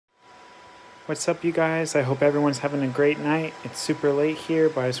What's up, you guys? I hope everyone's having a great night. It's super late here,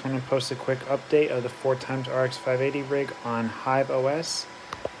 but I just want to post a quick update of the 4xRX580 rig on HiveOS.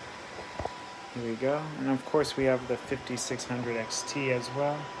 Here we go. And of course we have the 5600 XT as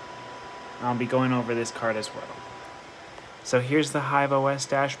well. I'll be going over this card as well. So here's the HiveOS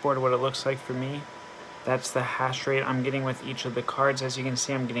dashboard, what it looks like for me. That's the hash rate I'm getting with each of the cards. As you can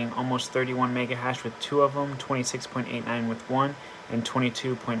see, I'm getting almost 31 mega hash with two of them, 26.89 with one, and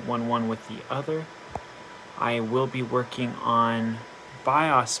 22.11 with the other. I will be working on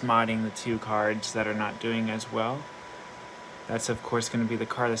BIOS modding the two cards that are not doing as well. That's of course going to be the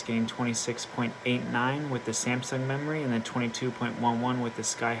card that's getting 26.89 with the Samsung memory, and then 22.11 with the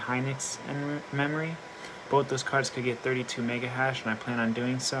Sky Hynix memory. Both those cards could get 32 mega hash, and I plan on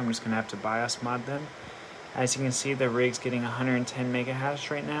doing so. I'm just going to have to BIOS mod them. As you can see, the rig's getting 110 mega hash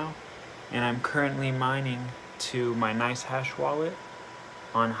right now, and I'm currently mining to my Nicehash wallet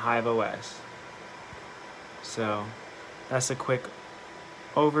on HiveOS. So that's a quick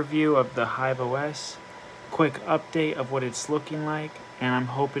overview of the HiveOS, quick update of what it's looking like, and I'm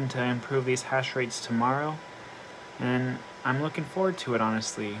hoping to improve these hash rates tomorrow, and I'm looking forward to it,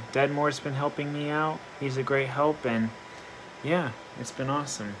 honestly. Dedmore's been helping me out. He's a great help, and yeah, it's been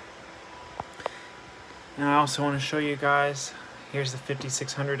awesome. And I also want to show you guys, here's the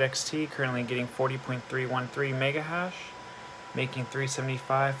 5600 XT, currently getting 40.313 mega hash, making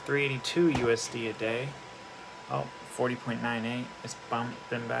 375, 382 USD a day. Oh, 40.98, it's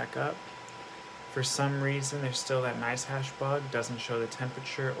bumping back up. For some reason, there's still that Nicehash bug, doesn't show the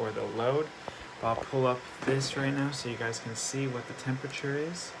temperature or the load. But I'll pull up this right now so you guys can see what the temperature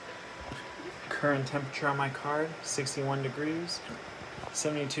is. Current temperature on my card, 61 degrees,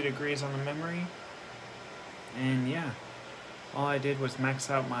 72 degrees on the memory. And yeah, all I did was max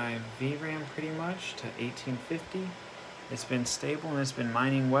out my VRAM pretty much to 1850. It's been stable and it's been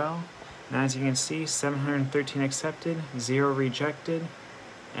mining well. And as you can see, 713 accepted, 0 rejected,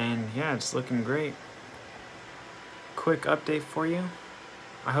 and yeah, it's looking great. Quick update for you.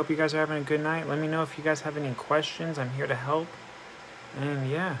 I hope you guys are having a good night. Let me know if you guys have any questions. I'm here to help. And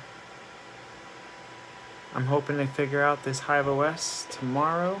yeah, I'm hoping to figure out this HiveOS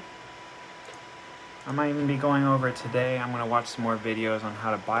tomorrow. I might even be going over it today. I'm going to watch some more videos on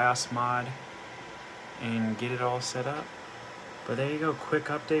how to BIOS mod and get it all set up. But there you go, quick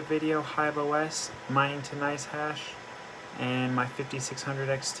update video, HiveOS, mining to Nicehash, and my 5600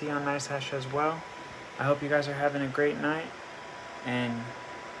 XT on Nicehash as well. I hope you guys are having a great night, and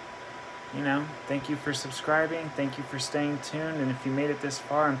you know, thank you for subscribing, thank you for staying tuned, and if you made it this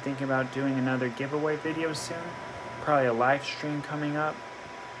far, I'm thinking about doing another giveaway video soon, probably a live stream coming up,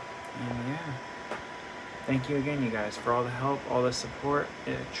 and yeah. Thank you again, you guys, for all the help, all the support.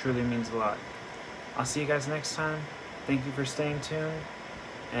 It truly means a lot. I'll see you guys next time. Thank you for staying tuned,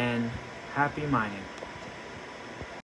 and happy mining.